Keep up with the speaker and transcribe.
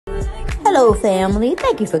Hello, family.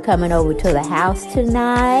 Thank you for coming over to the house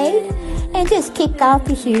tonight. And just kick off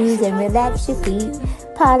your shoes and relax your feet.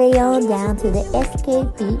 Party on down to the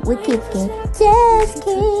SK beat. We're kicking. Just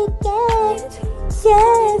kicking.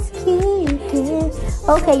 Just kicking.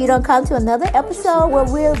 Okay, you don't come to another episode where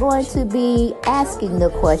we're going to be asking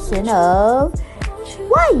the question of,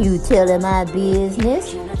 why you telling my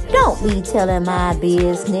business? Don't be telling my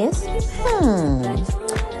business.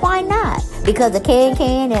 Why not? Because a can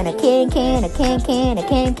and a can, a can,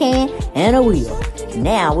 a can, and a wheel.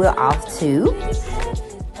 Now we're off to...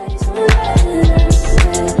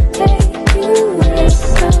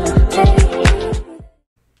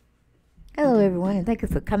 Hello everyone, and thank you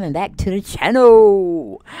for coming back to the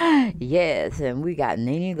channel. Yes, and we got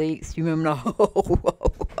neneleakes. You remember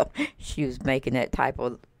she was making that type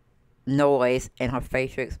of noise and her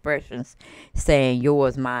facial expressions saying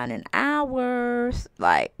yours, mine, and ours.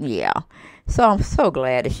 Like, yeah. So I'm so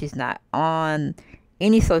glad that she's not on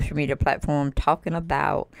any social media platform talking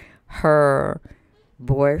about her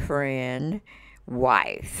boyfriend,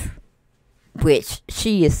 wife, which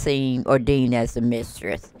she is seen or deemed as the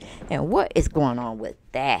mistress. And what is going on with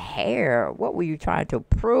that hair? What were you trying to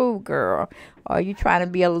prove, girl? Are you trying to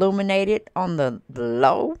be illuminated on the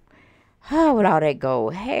low? With all that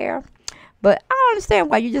gold hair? But I don't understand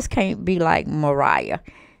why you just can't be like Mariah.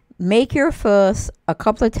 Make your fuss a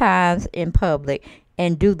couple of times in public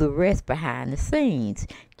and do the rest behind the scenes.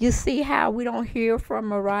 You see how we don't hear from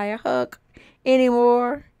Mariah Huck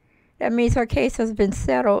anymore? That means her case has been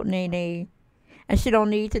settled, Nene. And she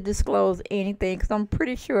don't need to disclose anything, because I'm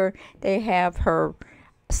pretty sure they have her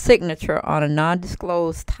signature on a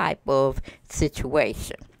non-disclosed type of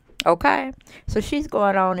situation. Okay? So she's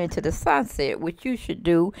going on into the sunset, which you should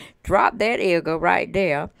do. Drop that ego right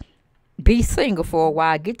there. Be single for a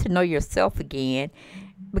while. Get to know yourself again.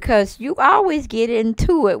 Because you always get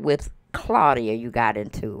into it with Claudia. You got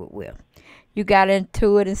into it with. You got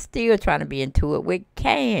into it and still trying to be into it with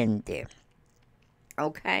Kandi.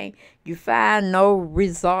 Okay? You find no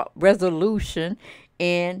resolution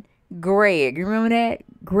in Greg. You remember that?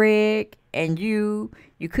 Greg and you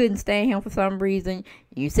couldn't stand him for some reason.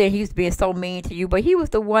 You said he was being so mean to you, but he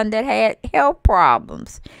was the one that had health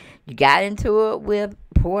problems. You got into it with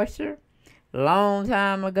Portia long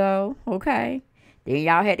time ago, okay? Then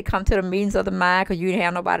y'all had to come to the meetings of the mind because you didn't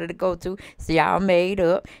have nobody to go to, so y'all made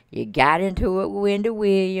up. You got into it with Wendy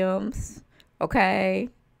Williams, okay?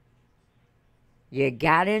 You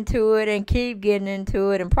got into it and keep getting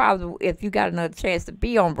into it. And probably if you got another chance to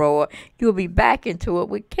be on rhoa, you'll be back into it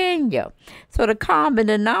with Kenya. So the common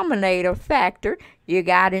denominator factor, you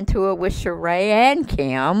got into it with Sheree and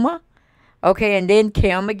Kim. Okay, and then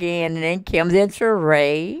Kim again, and then Kim, then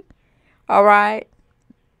Sheree. All right?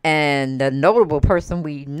 And the notable person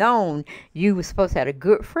we known you were supposed to have a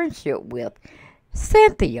good friendship with,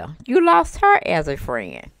 Cynthia. You lost her as a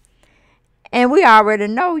friend. And we already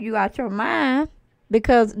know you out your mind.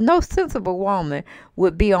 Because no sensible woman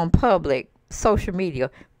would be on public social media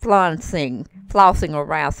flossing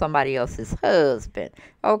around somebody else's husband.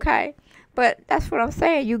 Okay? But that's what I'm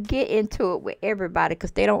saying. You get into it with everybody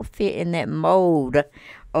because they don't fit in that mold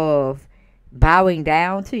of bowing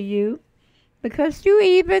down to you. Because you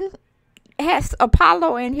even has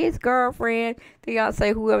Apollo and his girlfriend,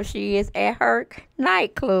 fiance, whoever she is, at her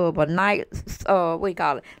nightclub or night, what do you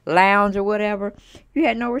call it, lounge or whatever. You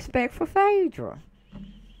had no respect for Phaedra.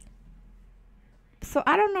 So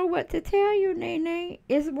I don't know what to tell you, Nene.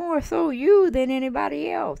 It's more so you than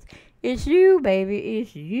anybody else. It's you, baby.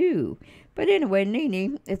 It's you. But anyway,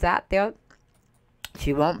 Nene is out there.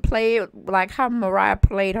 She won't play it like how Mariah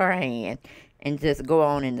played her hand and just go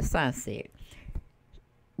on in the sunset.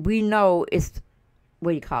 We know it's,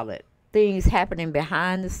 what do you call it, things happening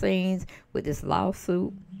behind the scenes with this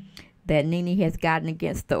lawsuit that Nene has gotten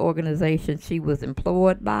against the organization she was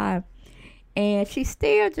employed by. And she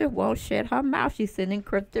still just won't shut her mouth. She's sending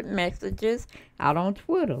encrypted messages out on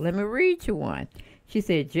Twitter. Let me read you one. She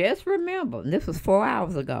said, just remember, and this was 4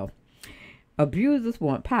 hours ago, abusers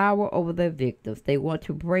want power over their victims. They want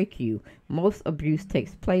to break you. Most abuse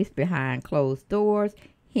takes place behind closed doors.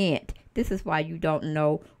 Hint, this is why you don't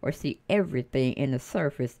know or see everything in the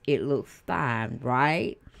surface. It looks fine,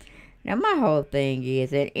 right? Now, my whole thing is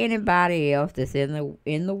that anybody else that's in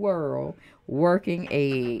the world working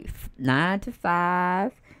a 9 to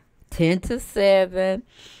 5, 10 to 7,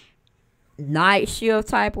 night shift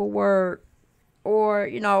type of work, or,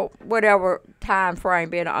 you know, whatever time frame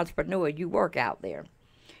being an entrepreneur, you work out there.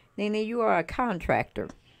 Then you are a contractor,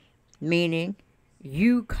 meaning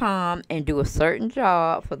you come and do a certain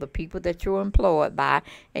job for the people that you're employed by,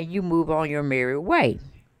 and you move on your merry way.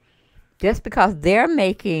 Just because they're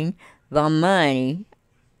making the money,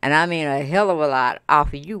 and I mean a hell of a lot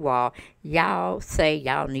off of you all, y'all say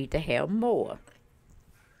y'all need to have more.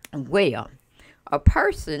 Well, a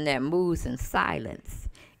person that moves in silence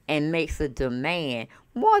and makes a demand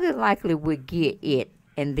more than likely would get it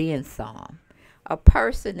and then some. A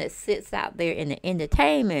person that sits out there in the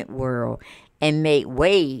entertainment world and make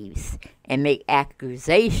waves and make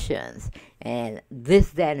accusations and this,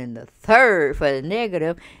 that, and the third for the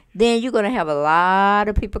negative, then you're going to have a lot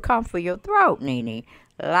of people come for your throat, Nene.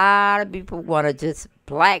 A lot of people want to just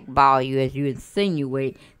blackball you as you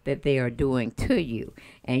insinuate that they are doing to you.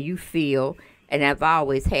 And you feel, and I've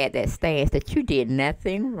always had that stance, that you did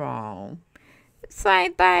nothing wrong.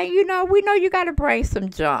 Same thing, we know you got to bring some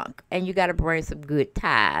junk and you got to bring some good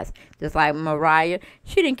ties. Just like Mariah,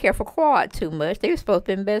 she didn't care for Quad too much. They were supposed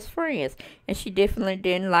to be best friends. And she definitely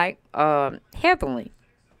didn't like Heavenly.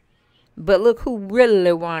 But look who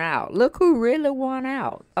really won out. Look who really won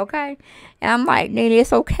out, okay? And I'm like, Nene,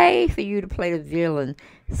 it's okay for you to play the villain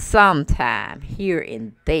sometime here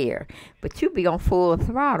and there. But you be on full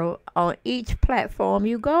throttle on each platform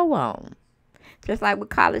you go on. Just like with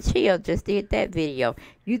College Hill just did that video.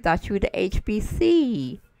 You thought you were the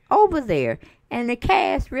HBC over there. And the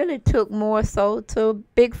cast really took more so to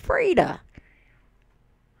Big Frida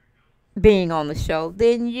being on the show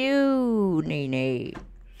than you, Nene.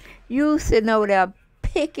 You sitting over there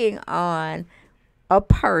picking on a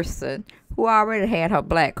person who already had her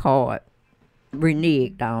black card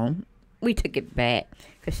reneged on. We took it back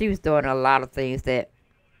because she was doing a lot of things that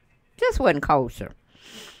just wasn't kosher.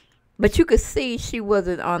 But you could see she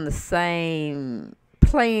wasn't on the same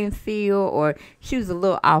playing field, or she was a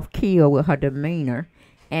little off keel with her demeanor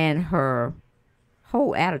and her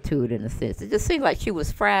whole attitude in a sense. It just seemed like she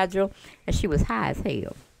was fragile and she was high as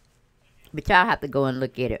hell. But y'all have to go and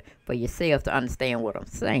look at it for yourself to understand what I'm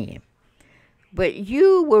saying. But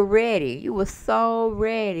you were ready. You were so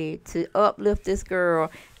ready to uplift this girl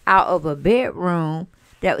out of a bedroom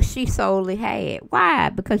that she solely had. Why?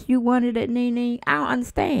 Because you wanted it, Nene? I don't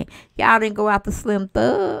understand. Y'all didn't go out to Slim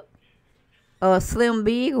Thug or Slim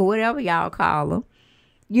Big or whatever y'all call him.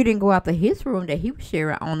 You didn't go out to his room that he was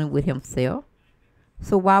sharing on with himself.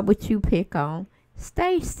 So why would you pick on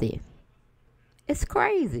Stacy? It's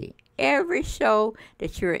crazy. Every show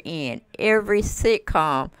that you're in, every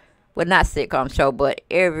sitcom, well, not sitcom show, but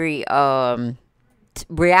every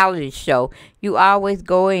reality show, you always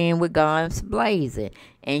go in with guns blazing.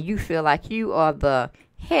 And you feel like you are the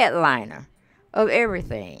headliner of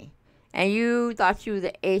everything. And you thought you were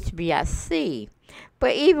the HBIC.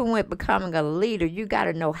 But even with becoming a leader, you got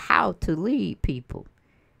to know how to lead people,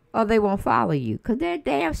 or they won't follow you. Because they're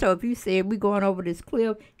damn sure if you said, we going over this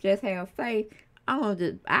cliff, just have faith,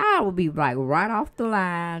 I will be like right off the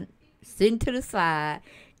line, sitting to the side,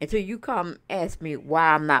 until you come ask me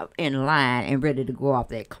why I'm not in line and ready to go off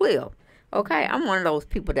that cliff. Okay, I'm one of those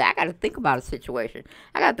people that I got to think about a situation.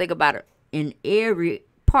 I got to think about it in every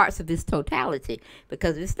parts of its totality,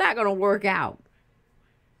 because it's not going to work out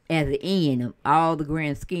at the end of all the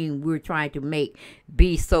grand scheme we're trying to make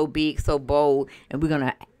be so big, so bold, and we're going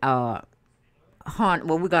to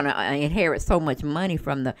we're going to inherit so much money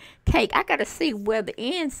from the cake. I got to see where the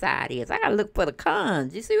inside is. I got to look for the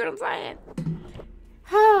cons. You see what I'm saying?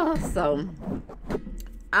 Oh, so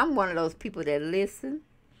I'm one of those people that listen,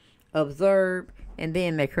 observe, and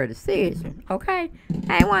then make her decision, okay?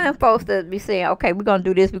 I ain't one of them folks that be saying, okay, we're going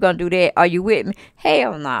to do this, we're going to do that. Are you with me?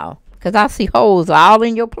 Hell no, because I see holes all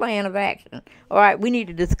in your plan of action. All right, we need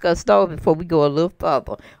to discuss those before we go a little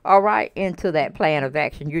further, all right, into that plan of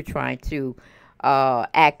action you're trying to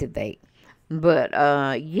activate. But,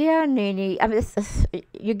 yeah, Nene, I mean,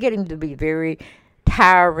 you're getting to be very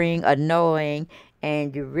tiring, annoying,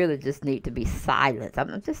 and you really just need to be silent.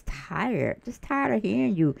 I'm just tired of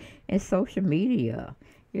hearing you in social media,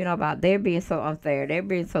 about they're being so unfair, they're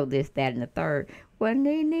being so this, that, and the third. Well,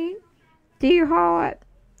 Nene, dear heart,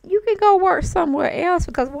 you can go work somewhere else,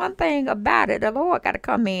 because one thing about it, the Lord got to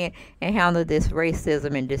come in and handle this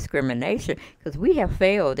racism and discrimination, because we have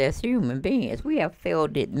failed as human beings. We have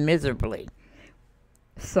failed it miserably.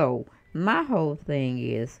 So my whole thing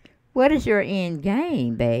is, what is your end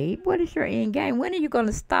game, babe? What is your end game? When are you going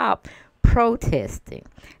to stop protesting,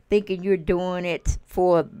 thinking you're doing it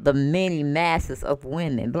for the many masses of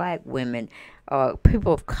women, black women,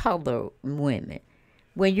 people of color women,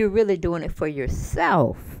 when you're really doing it for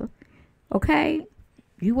yourself? Okay?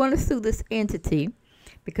 You want to sue this entity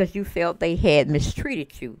because you felt they had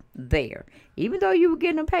mistreated you there, even though you were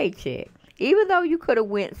getting a paycheck, even though you could have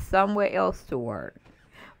went somewhere else to work.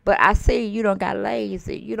 But I see you don't got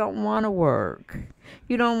lazy. You don't want to work.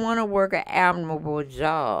 You don't want to work an admirable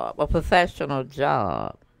job, a professional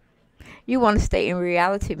job. You want to stay in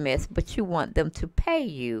reality mess, but you want them to pay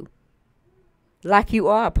you like you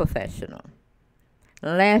are a professional.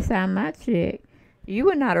 Last time I checked, you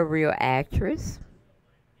are not a real actress.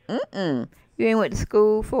 Mm-mm. You ain't went to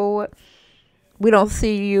school for it. We don't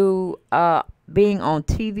see you being on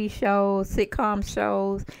TV shows, sitcom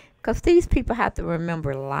shows, because these people have to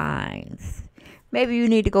remember lines. Maybe you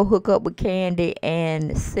need to go hook up with Candy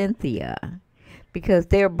and Cynthia because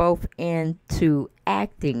they're both into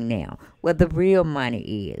acting now, where the real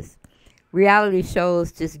money is. Reality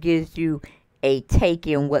shows just gives you a take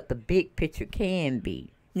in what the big picture can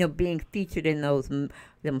be. You know, being featured in those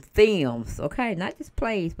them films, okay, not just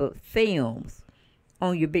plays, but films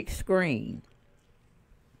on your big screen.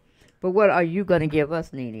 But what are you going to give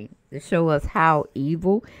us, Nene, to show us how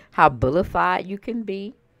evil, how bullified you can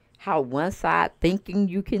be, how one-side thinking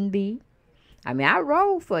you can be? I mean, I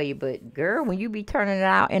roll for you, but girl, when you be turning it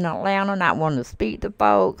out in Atlanta, not wanting to speak to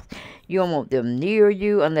folks, you don't want them near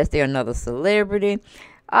you unless they're another celebrity.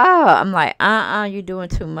 Oh, I'm like, you're doing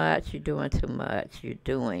too much. You're doing too much. You're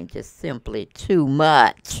doing just simply too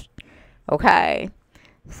much. Okay?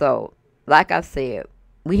 So, like I said,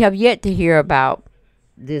 we have yet to hear about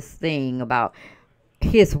this thing about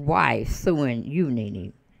his wife suing you,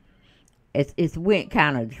 Nene. It's went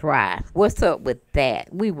kind of dry. What's up with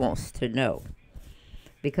that? We wants to know.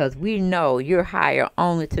 Because we know you're hired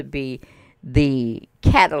only to be the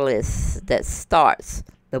catalyst that starts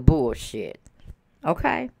the bullshit.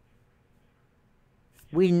 Okay?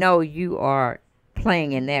 We know you are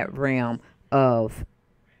playing in that realm of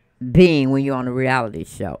being when you're on a reality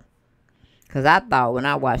show. Because I thought when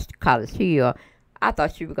I watched College Hill, I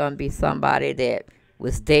thought you were going to be somebody that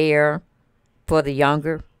was there for the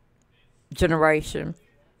younger generation.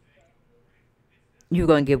 You were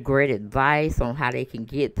going to give great advice on how they can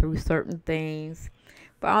get through certain things.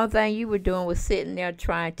 But the only thing you were doing was sitting there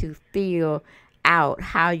trying to feel out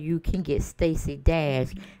how you can get Stacey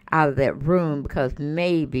Dash out of that room because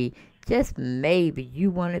maybe, just maybe, you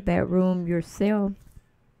wanted that room yourself.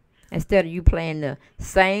 Instead of you playing the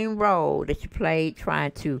same role that you played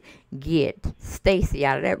trying to get Stacey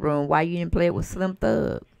out of that room, why you didn't play it with Slim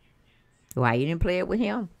Thug? Why you didn't play it with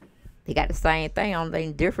him? They got the same thing, only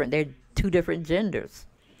thing different. They're two different genders.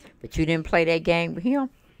 But you didn't play that game with him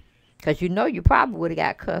because you know you probably would have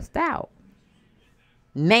got cussed out.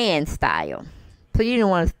 Man style. So you didn't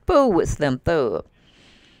want to fool with Slim Thug.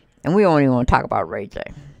 And we don't even want to talk about Ray J.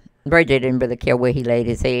 Ray J didn't really care where he laid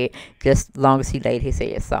his head, just as long as he laid his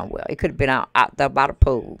head somewhere. It could have been out there by the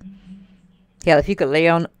pool. Hell, if he could lay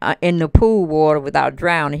on in the pool water without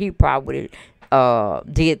drowning, he probably would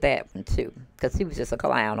have did that one too, because he was just a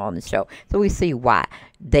clown on the show. So we see why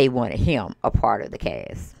they wanted him a part of the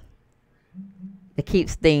cast. It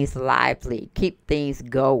keeps things lively, keep things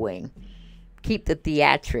going, keep the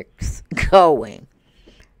theatrics going.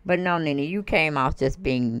 But no, Nene, you came off just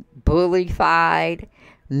being bullified,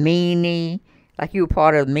 meanie, like you were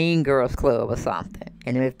part of the Mean Girls Club or something.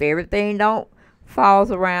 And if everything don't falls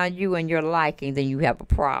around you and your liking, then you have a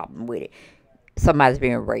problem with it. Somebody's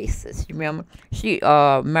being racist. You remember?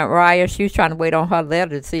 Mariah, she was trying to wait on her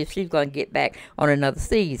letter to see if she's going to get back on another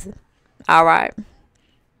season. All right.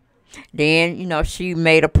 Then, you know, she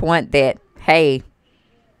made a point that, hey,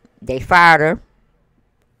 they fired her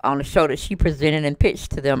on the show that she presented and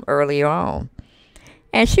pitched to them earlier on.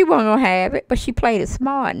 And she wasn't going to have it, but she played it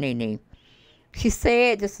smart, Nene. She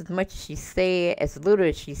said just as much as she said, as little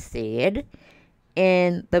as she said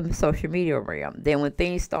in the social media realm. Then when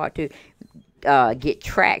things start to get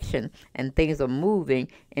traction and things are moving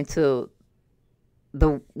into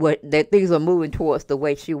things are moving towards the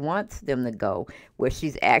way she wants them to go, where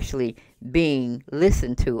she's actually being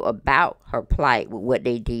listened to about her plight with what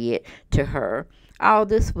they did to her. All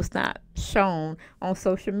this was not shown on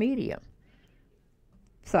social media.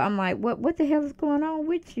 So I'm like, what the hell is going on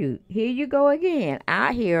with you? Here you go again,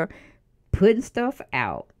 out here putting stuff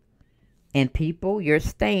out. And people, your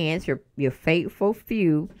stands, your faithful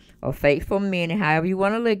few, or faithful many, however you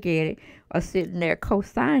want to look at it, are sitting there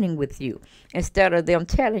co-signing with you. Instead of them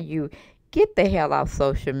telling you, get the hell off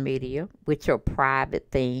social media with your private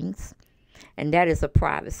things. And that is a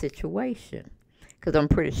private situation. Because I'm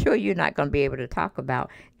pretty sure you're not going to be able to talk about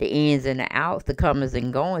the ins and the outs, the comings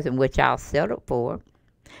and goings, and what y'all settled for.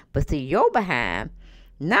 But see, your behind,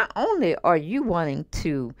 not only are you wanting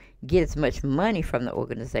to get as much money from the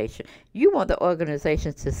organization, you want the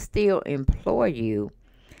organization to still employ you,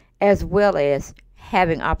 as well as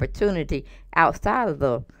having opportunity outside of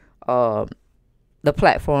the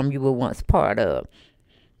platform you were once part of.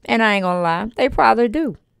 And I ain't gonna lie, they probably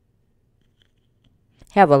do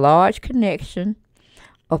have a large connection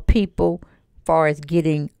of people far as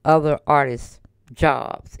getting other artists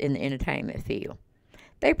jobs in the entertainment field.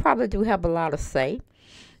 They probably do have a lot of say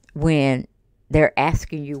when they're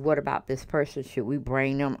asking you, what about this person? Should we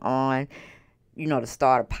bring them on, to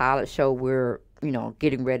start a pilot show we're,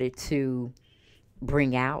 getting ready to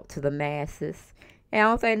bring out to the masses? And I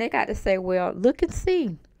don't think they got to say, well, look and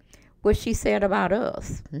see what she said about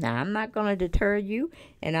us. Now, I'm not going to deter you,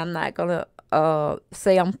 and I'm not going to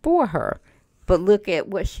say I'm for her. But look at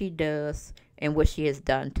what she does and what she has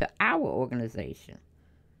done to our organization.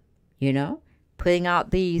 Putting out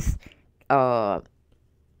these,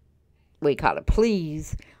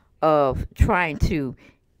 pleas of trying to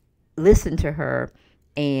listen to her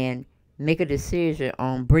and make a decision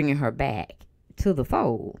on bringing her back to the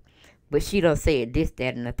fold. But she done said this,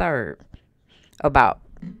 that, and the third about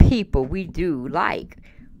people we do like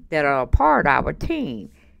that are a part of our team.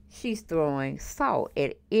 She's throwing salt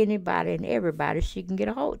at anybody and everybody she can get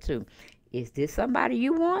a hold to. Is this somebody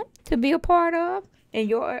you want to be a part of and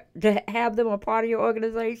to have them a part of your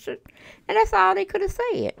organization? And that's all they could have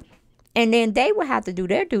said. And then they would have to do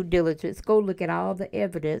their due diligence, go look at all the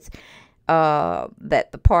evidence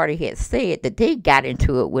that the party had said that they got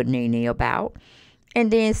into it with Nene about,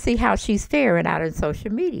 and then see how she's faring out in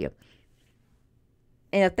social media.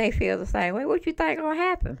 And if they feel the same way, what you think gonna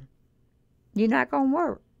happen? You're not gonna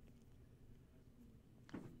work.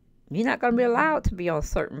 You're not gonna be allowed to be on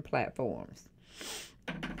certain platforms.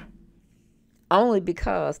 Only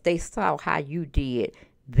because they saw how you did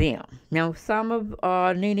them. Now, some of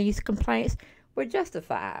Nene's complaints were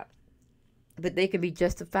justified, but they can be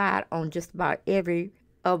justified on just about every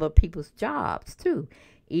other people's jobs too.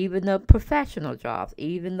 Even the professional jobs,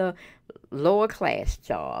 even the lower class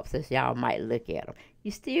jobs, as y'all might look at them.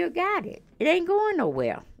 You still got it. It ain't going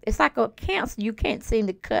nowhere. It's like a cancer you can't seem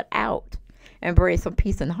to cut out and bring some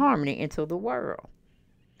peace and harmony into the world.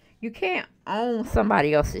 You can't own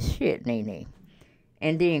somebody else's shit, Nene,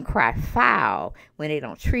 and then cry foul when they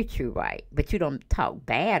don't treat you right, but you don't talk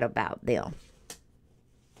bad about them.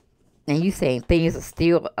 And you saying things are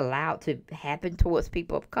still allowed to happen towards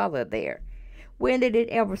people of color there. When did it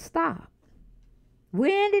ever stop?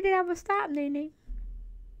 When did it ever stop, Nene?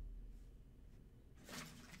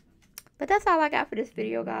 But that's all I got for this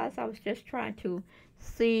video, guys. I was just trying to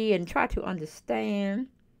see and try to understand.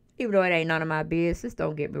 Even though it ain't none of my business,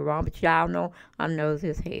 don't get me wrong. But y'all know I'm nosy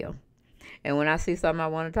as hell. And when I see something I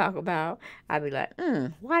want to talk about, I'll be like,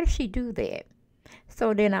 why did she do that?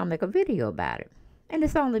 So then I'll make a video about it. And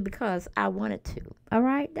it's only because I wanted to. All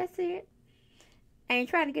right? That's it. I ain't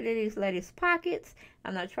trying to get in these ladies' pockets.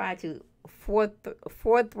 I'm not trying to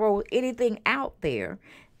throw anything out there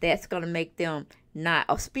that's going to make them not,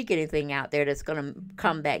 or speak anything out there that's going to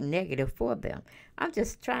come back negative for them. I'm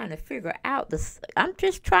just trying to figure out this. I'm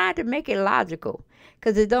just trying to make it logical,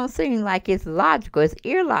 because it don't seem like it's logical. It's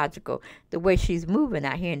illogical the way she's moving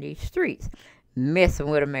out here in these streets, messing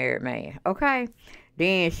with a married man. Okay,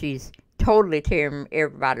 then she's totally tearing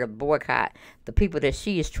everybody to boycott the people that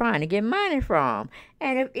she is trying to get money from.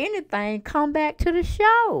 And if anything, come back to the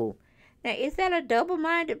show. Now, is that a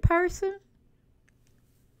double-minded person?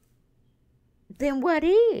 Then what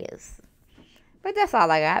is? But that's all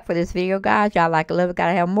I got for this video, guys. Y'all like to love it,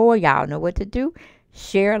 gotta have more. Y'all know what to do.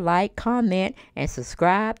 Share, like, comment, and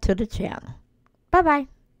subscribe to the channel. Bye-bye.